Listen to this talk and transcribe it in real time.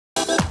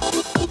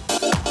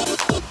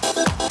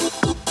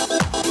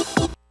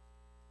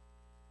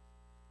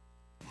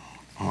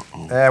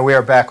We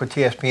are back with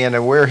TSPN,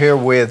 and we're here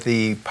with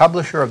the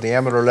publisher of the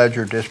Amador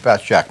Ledger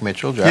Dispatch, Jack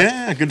Mitchell. Jack,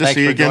 yeah, good to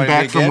see you again,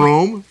 back from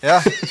Rome.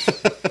 Yeah.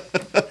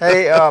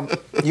 Hey,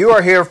 you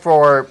are here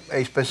for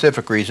a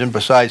specific reason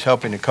besides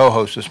helping to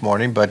co-host this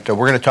morning, but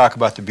we're going to talk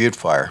about the Butte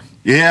Fire.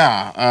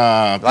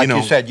 Yeah. Like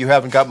you said, you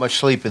haven't got much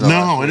sleep in the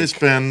last week. No, it has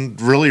been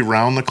really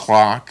round the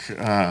clock,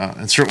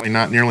 and certainly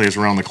not nearly as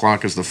round the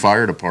clock as the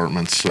fire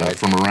departments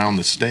from around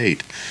the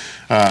state.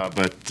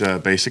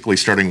 But basically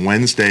starting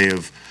Wednesday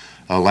of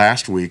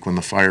last week when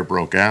the fire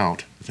broke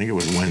out, I think it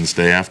was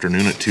Wednesday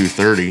afternoon at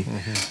 2:30,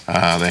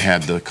 they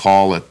had the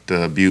call at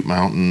Butte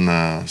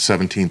Mountain,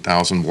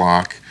 17,000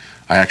 block.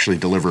 I actually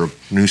deliver a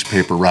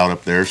newspaper route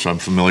up there, so I'm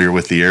familiar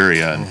with the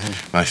area.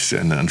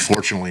 And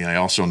unfortunately, I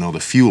also know the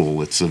fuel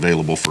that's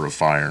available for a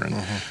fire,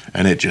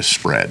 and it just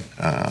spread.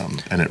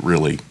 And it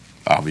really,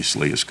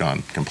 obviously, has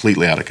gone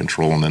completely out of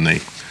control. And then they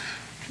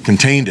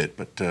contained it,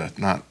 but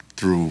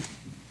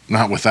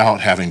not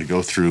without having to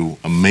go through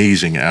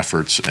amazing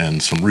efforts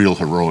and some real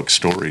heroic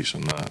stories.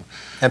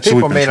 And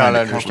people may not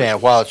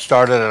understand, while it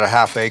started at a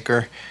half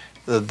acre,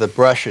 the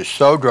brush is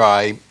so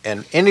dry,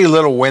 and any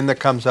little wind that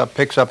comes up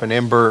picks up an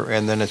ember,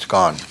 and then it's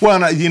gone.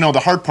 Well, and, you know,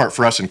 the hard part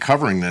for us in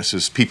covering this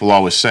is people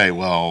always say,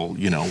 well,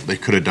 you know, they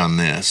could have done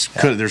this.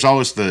 Yeah. There's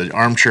always the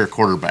armchair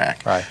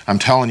quarterback. Right. I'm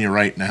telling you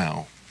right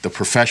now, the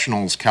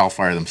professionals, CAL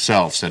FIRE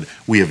themselves, said,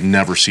 we have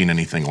never seen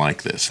anything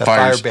like this.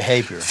 Fire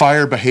behavior.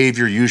 Fire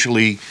behavior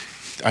usually,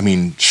 I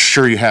mean,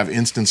 sure, you have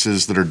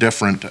instances that are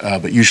different,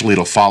 but usually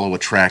it'll follow a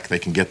track. They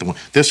can get the one.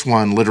 This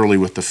one, literally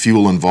with the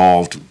fuel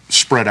involved,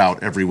 spread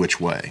out every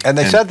which way. And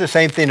they said the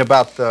same thing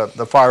about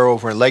the fire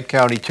over in Lake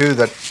County, too,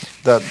 that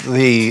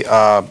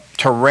the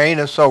terrain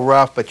is so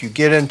rough, but you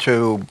get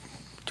into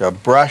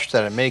brush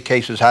that in many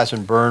cases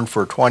hasn't burned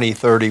for 20,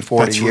 30,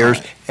 40 years.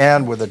 Right.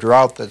 And with a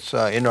drought that's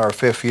in our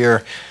 5th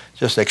year,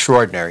 just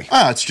extraordinary.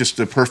 It's just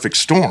a perfect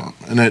storm,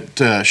 and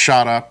it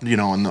shot up, you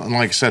know, and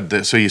like I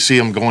said, so you see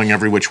them going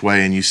every which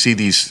way, and you see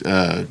these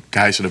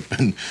guys that have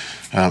been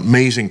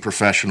amazing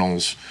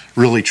professionals,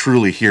 really,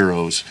 truly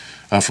heroes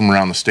from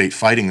around the state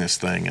fighting this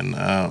thing,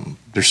 and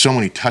there's so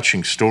many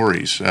touching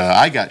stories.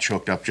 I got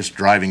choked up just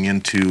driving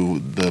into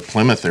the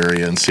Plymouth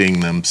area and seeing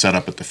them set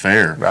up at the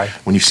fair. Right.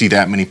 When you see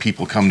that many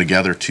people come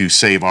together to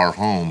save our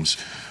homes,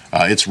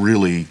 it's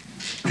really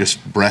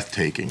just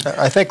breathtaking.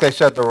 I think they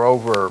said there were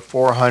over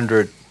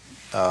 400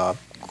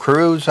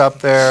 crews up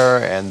there,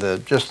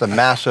 and just the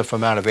massive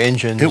amount of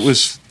engines. It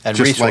was and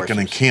just resources. like an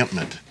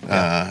encampment,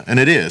 and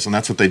it is, and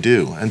that's what they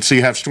do. And so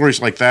you have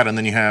stories like that, and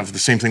then you have the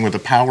same thing with the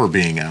power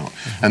being out,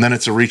 and then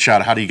it's a reach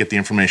out. How do you get the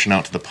information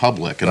out to the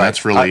public? And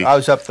that's really. I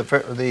was up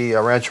the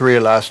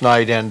Rancheria last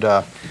night, and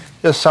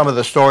just some of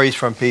the stories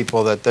from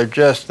people that they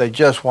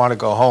just want to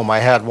go home. I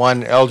had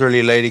one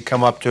elderly lady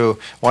come up to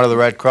one of the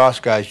Red Cross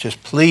guys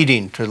just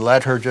pleading to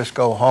let her just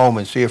go home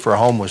and see if her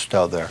home was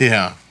still there.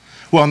 Yeah.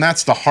 Well, and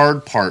that's the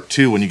hard part,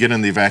 too, when you get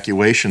in the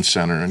evacuation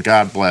center, and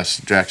God bless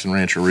Jackson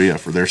Rancheria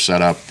for their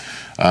setup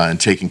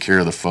and taking care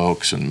of the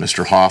folks, and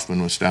Mr.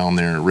 Hoffman was down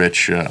there,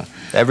 Rich.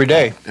 Every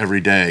day.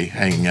 Every day,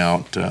 hanging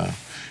out. I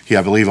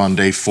believe on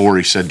day 4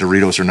 he said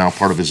Doritos are now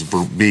part of his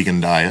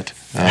vegan diet.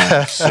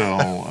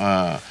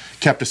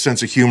 Kept a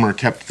sense of humor,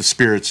 kept the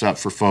spirits up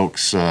for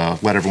folks,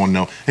 let everyone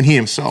know. And he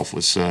himself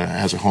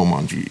has a home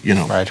on,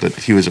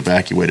 that he was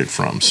evacuated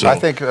from. So I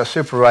think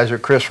Supervisor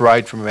Chris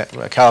Wright from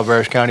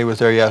Calaveras County was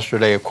there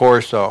yesterday. Of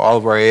course, all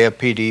of our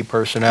AFPD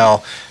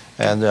personnel,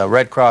 and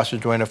Red Cross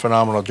is doing a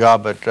phenomenal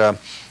job. But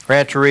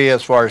Rancheria,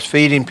 as far as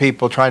feeding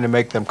people, trying to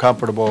make them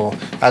comfortable,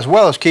 as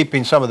well as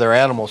keeping some of their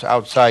animals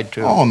outside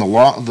too. Oh, and the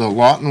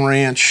Lawton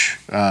Ranch,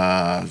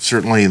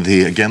 certainly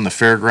the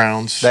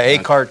fairgrounds. The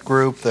ACART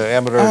group, the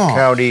Amador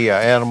County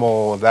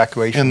Animal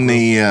Evacuation group.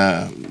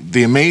 And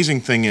the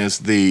amazing thing is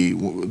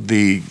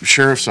the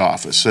sheriff's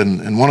office,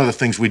 and one of the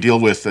things we deal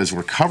with as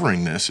we're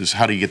covering this is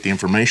how do you get the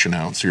information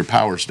out? So your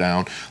power's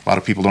down. A lot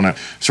of people don't have.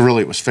 So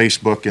really, it was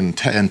Facebook and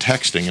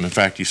texting. And in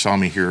fact, you saw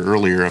me here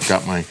earlier. I've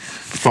got my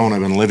phone.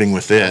 I've been living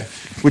with it.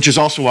 Which is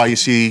also why you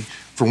see,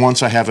 for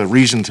once, I have a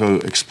reason to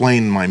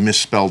explain my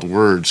misspelled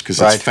words,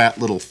 because it's fat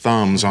little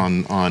thumbs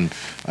on and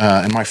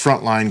my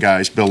frontline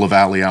guys, Bill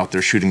LaValle, out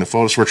there shooting the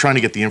photos. We're trying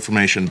to get the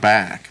information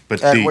back, but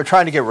we're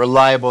trying to get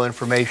reliable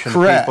information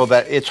to people.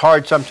 That it's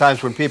hard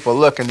sometimes when people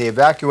look, and the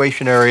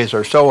evacuation areas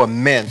are so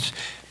immense.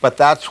 But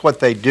that's what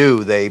they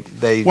do. They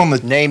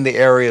name the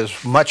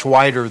areas much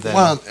wider than.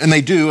 Well, and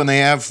they do, and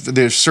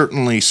there's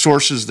certainly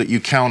sources that you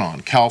count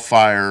on. CAL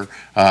FIRE,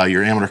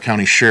 your Amador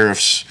County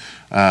Sheriff's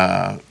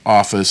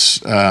office,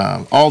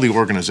 all the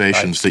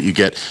organizations that you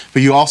get.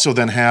 But you also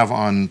then have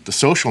on the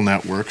social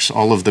networks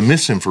all of the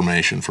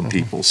misinformation from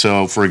people.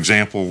 So, for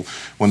example,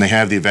 when they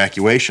have the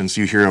evacuations,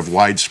 you hear of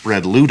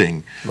widespread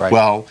looting.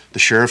 Well, the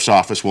sheriff's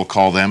office will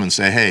call them and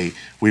say, hey,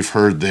 we've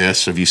heard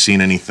this. Have you seen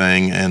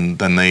anything? And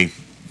then they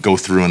go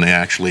through and they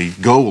actually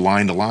go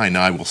line to line.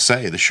 Now, I will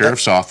say the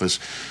sheriff's office,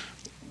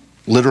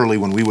 literally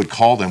when we would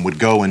call them, would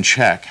go and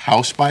check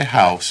house by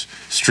house,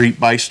 street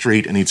by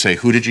street, and he'd say,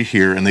 who did you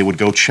hear? And they would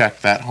go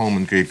check that home,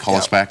 and they'd call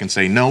us back and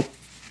say, nope,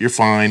 you're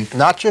fine.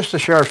 Not just the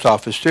sheriff's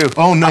office, too.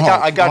 Oh, no.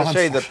 I got to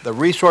say that the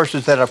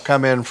resources that have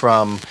come in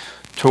from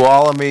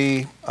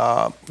Tuolumne,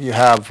 you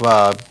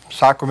have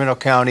Sacramento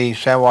County,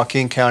 San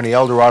Joaquin County,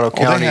 El Dorado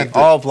County,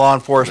 all of law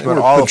enforcement,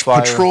 all of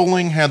fire.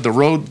 Patrolling, had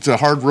the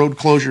hard road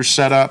closures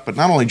set up, but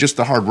not only just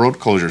the hard road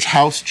closures,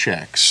 house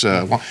checks.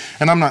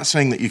 And I'm not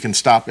saying that you can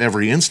stop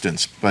every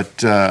instance, but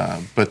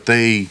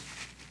they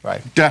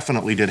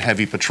definitely did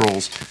heavy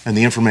patrols, and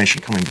the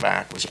information coming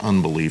back was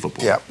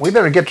unbelievable. Yeah, we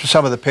better get to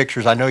some of the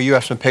pictures. I know you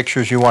have some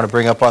pictures you want to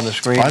bring up on the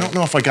screen. I don't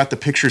know if I got the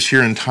pictures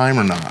here in time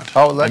or not.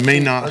 Oh, I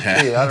may not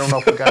have. See. I don't know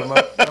if we got them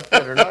up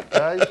yet or not,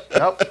 guys.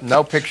 Nope,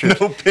 no pictures.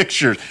 No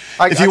pictures.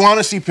 If you want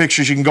to see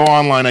pictures, you can go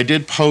online. I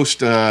did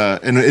post,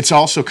 and it's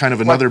also kind of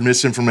another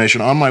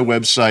misinformation on my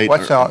website.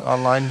 What's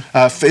online?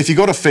 If you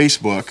go to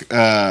Facebook,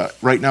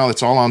 right now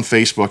it's all on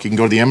Facebook. You can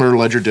go to the Amador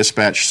Ledger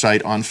Dispatch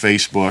site on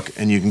Facebook,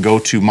 and you can go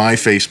to my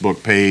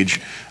Facebook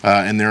page,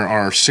 and there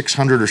are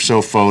 600 or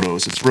so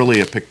photos. It's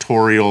really a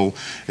pictorial.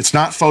 It's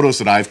not photos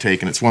that I've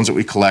taken. It's ones that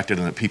we collected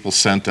and that people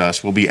sent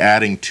us. We'll be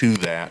adding to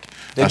that.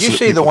 Did you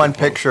see the one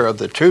picture of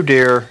the 2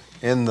 deer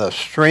in the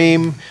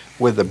stream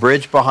with the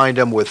bridge behind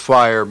them with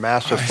fire,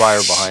 massive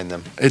fire behind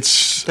them? I've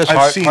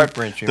seen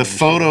the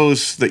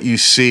photos that you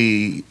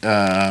see.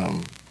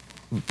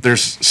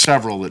 There's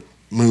several that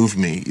move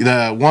me.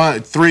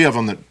 3 of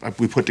them that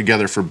we put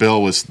together for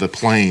Bill was the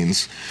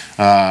planes,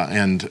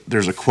 and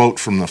there's a quote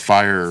from one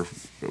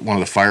of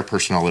the fire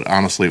personnel that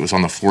honestly it was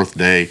on the 4th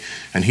day,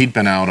 and he'd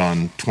been out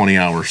on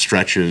 20-hour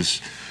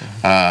stretches,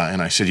 and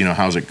I said,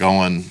 how's it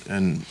going?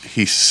 And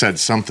he said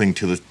something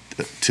to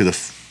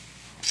the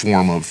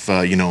form of,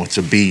 it's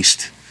a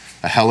beast,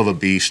 a hell of a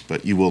beast,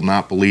 but you will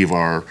not believe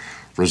our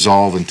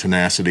resolve and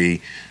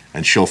tenacity,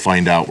 and she'll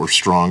find out we're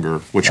stronger,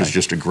 which is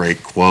just a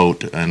great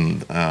quote,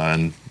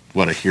 and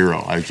what a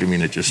hero. I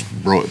mean, it just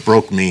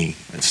broke me.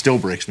 It still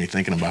breaks me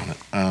thinking about it.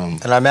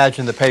 And I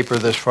imagine the paper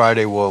this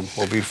Friday will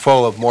be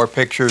full of more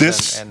pictures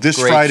and this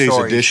great Friday's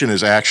stories. edition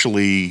is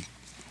actually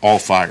all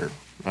fire.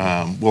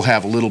 We'll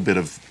have a little bit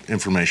of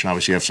information.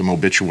 Obviously, you have some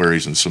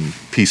obituaries and some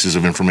pieces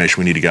of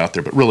information we need to get out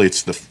there. But really,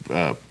 it's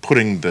the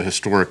putting the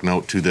historic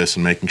note to this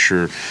and making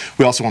sure.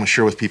 We also want to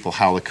share with people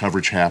how the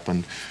coverage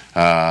happened.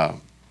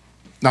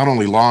 Not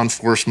only law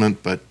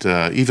enforcement, but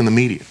even the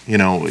media.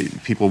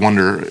 People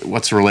wonder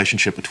what's the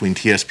relationship between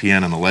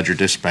TSPN and the Ledger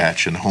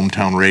Dispatch and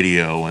Hometown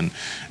Radio and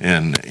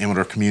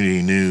Amador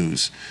Community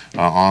News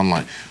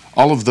online.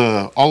 All of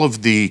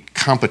the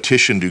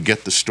competition to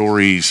get the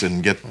stories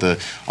and get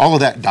all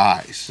of that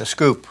dies. The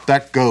scoop.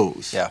 That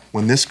goes. Yeah.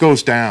 When this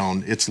goes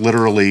down, it's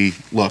literally,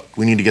 look,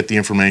 we need to get the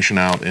information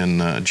out.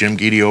 And Jim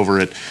Geedy over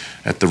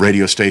at the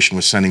radio station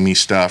was sending me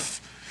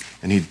stuff,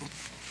 and he'd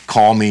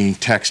call me,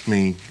 text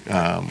me.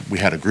 We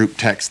had a group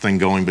text thing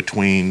going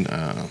between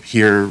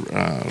here.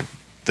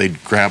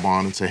 They'd grab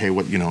on and say, hey,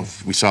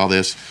 we saw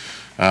this.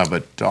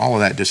 But all of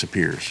that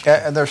disappears.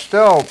 And there's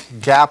still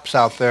gaps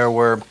out there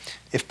where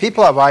if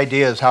people have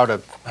ideas how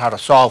to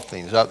solve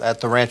things. At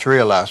the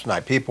Rancheria last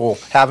night, people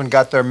haven't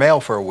got their mail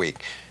for a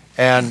week.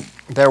 And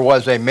there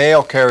was a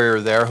mail carrier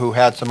there who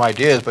had some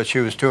ideas, but she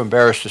was too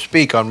embarrassed to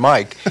speak on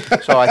mic.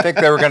 So I think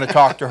they were going to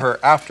talk to her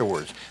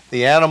afterwards.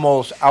 The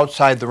animals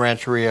outside the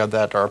Rancheria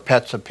that are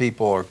pets of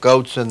people or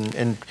goats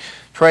in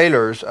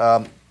trailers,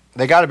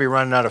 they got to be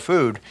running out of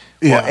food.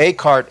 Yeah. Well, A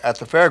cart at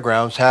the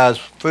fairgrounds has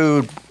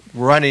food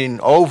running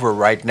over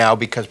right now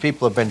because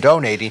people have been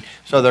donating,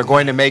 so they're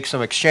going to make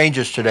some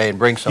exchanges today and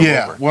bring some over.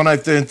 Yeah,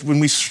 when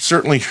we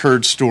certainly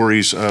heard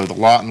stories of the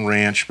Lawton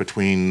Ranch,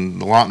 between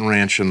the Lawton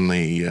Ranch and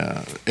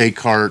the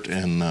A-Cart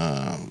and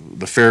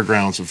the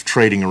fairgrounds of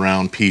trading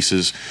around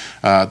pieces,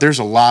 there's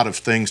a lot of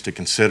things to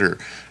consider.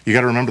 You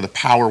got to remember the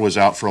power was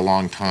out for a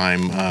long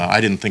time.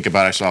 I didn't think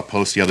about it. I saw a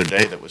post the other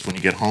day that was when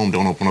you get home,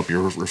 don't open up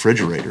your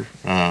refrigerator.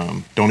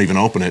 Don't even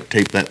open it.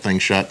 Tape that thing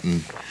shut,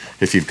 and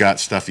if you've got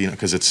stuff,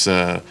 because it's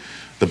the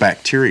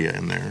bacteria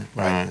in there.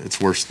 Right. It's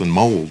worse than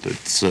mold.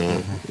 It's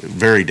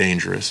very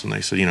dangerous. And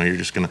they said, you're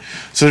just going to.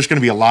 So there's going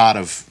to be a lot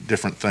of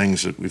different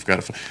things that we've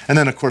got to. And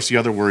then, of course, the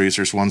other worry is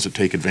there's ones that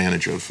take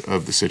advantage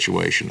of the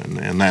situation,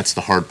 and that's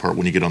the hard part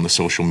when you get on the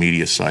social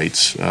media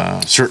sites.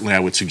 Certainly, I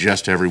would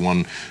suggest to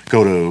everyone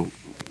go to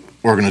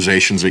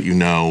organizations that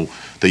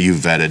that you've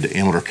vetted.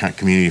 Amador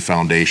Community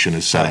Foundation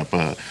has set up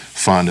a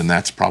fund, and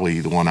that's probably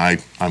the one I'm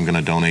going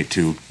to donate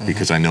to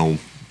because I know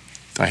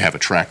I have a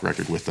track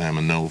record with them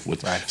and know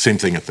what. Same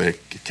thing at the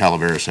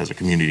Calaveras has a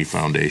community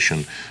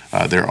foundation.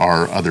 There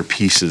are other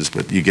pieces,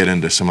 but you get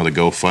into some of the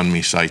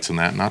GoFundMe sites and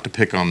that, not to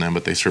pick on them,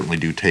 but they certainly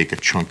do take a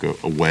chunk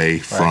away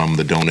from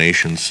the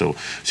donations. So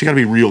you got to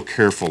be real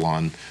careful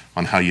on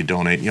how you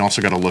donate. You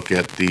also got to look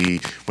at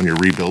when you're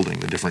rebuilding,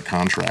 the different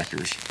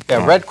contractors.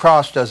 Yeah, Red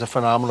Cross does a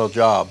phenomenal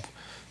job.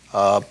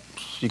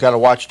 You got to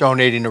watch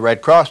donating to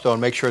Red Cross, though, and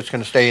make sure it's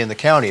going to stay in the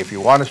county. If you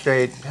want it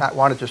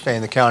to stay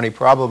in the county,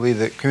 probably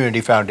the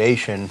Community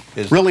Foundation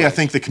is really. I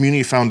think the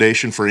Community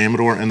Foundation for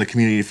Amador and the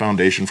Community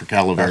Foundation for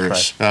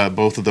Calaveras,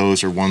 both of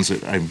those are ones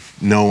that I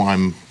know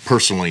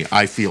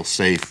I feel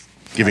safe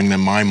giving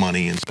them my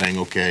money and saying,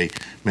 okay,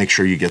 make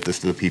sure you get this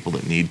to the people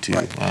that need to.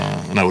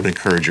 And I would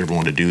encourage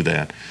everyone to do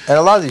that. And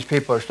a lot of these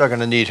people are still going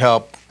to need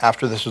help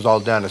after this is all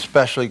done,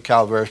 especially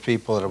Calaveras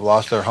people that have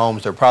lost their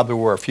homes. There probably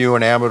were a few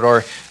in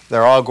Amador.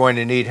 They're all going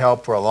to need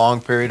help for a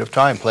long period of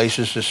time.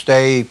 Places to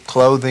stay,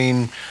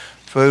 clothing,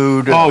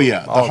 food. Oh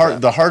yeah,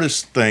 the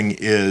hardest thing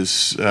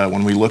is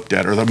when we looked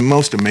at, or the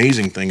most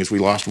amazing thing is we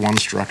lost one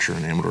structure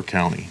in Amador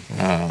County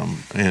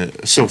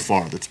so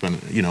far. That's been,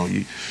 you know,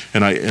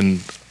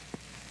 and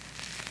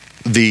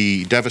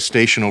the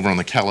devastation over on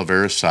the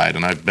Calaveras side,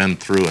 and I've been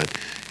through it.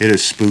 It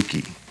is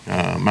spooky.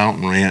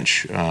 Mountain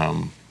Ranch,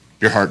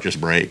 your heart just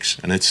breaks,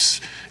 and it's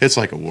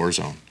like a war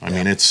zone. I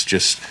mean, it's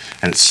just,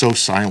 and it's so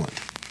silent.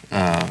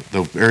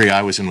 The area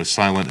I was in was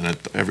silent,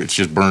 and it's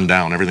just burned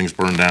down. Everything's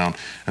burned down,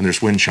 and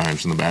there's wind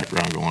chimes in the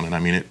background going, and I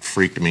mean, it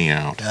freaked me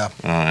out. Yeah.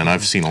 And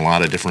I've seen a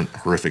lot of different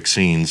horrific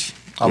scenes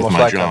with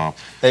my job.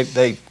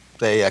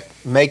 They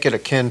make it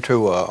akin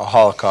to a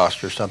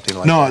Holocaust or something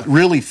like that. No, it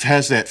really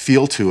has that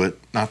feel to it.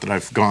 Not that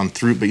I've gone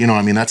through, but you know,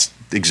 I mean, that's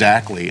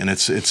exactly, and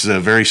it's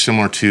very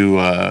similar to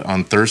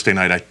on Thursday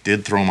night. I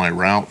did throw my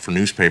route for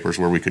newspapers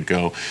where we could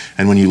go,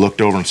 and when you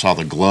looked over and saw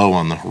the glow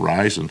on the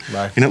horizon,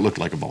 and it looked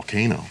like a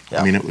volcano.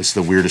 Yeah. I mean, it was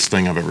the weirdest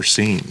thing I've ever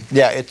seen.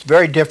 Yeah, it's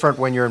very different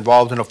when you're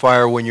involved in a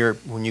fire. When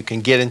you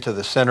can get into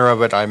the center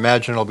of it, I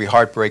imagine it'll be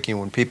heartbreaking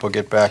when people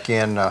get back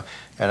in and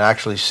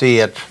actually see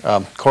it.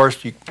 Of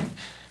course, you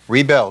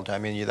rebuild. I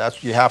mean, you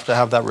have to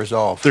have that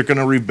resolve. They're going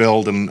to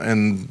rebuild,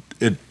 and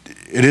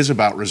it is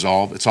about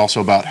resolve. It's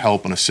also about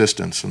help and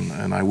assistance.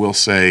 And I will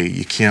say,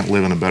 you can't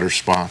live in a better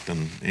spot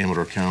than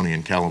Amador County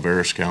and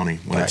Calaveras County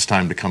when it's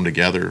time to come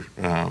together.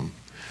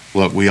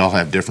 Look, we all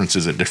have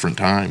differences at different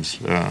times.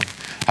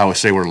 I would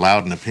say we're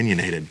loud and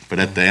opinionated, but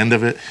at the end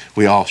of it,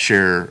 we all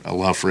share a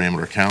love for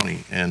Amador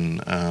County,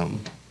 and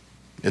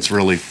it's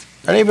really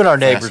and even our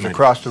neighbors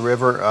across the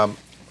river.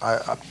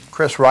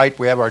 Chris Wright,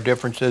 we have our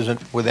differences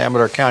with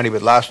Amador County,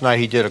 but last night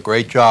he did a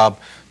great job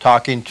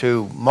talking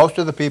to most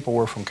of the people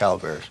were from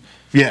Calaveras.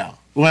 Yeah,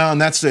 well,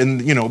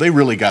 and you know, they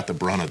really got the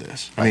brunt of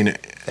this. I mean,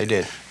 they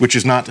did. Which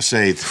is not to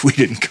say that we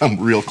didn't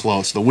come real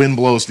close. The wind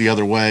blows the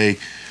other way.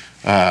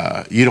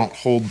 You don't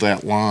hold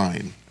that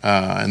line.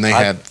 And they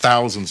had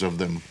thousands of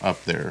them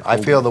up there. I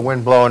feel the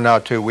wind blowing now,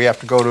 too. We have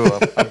to go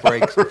to a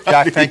break.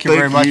 Jack, thank you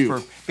very much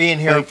for being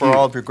here and for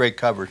all of your great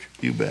coverage.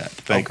 You bet.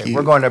 Thank you.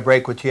 We're going to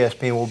break with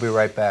TSP, and we'll be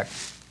right back.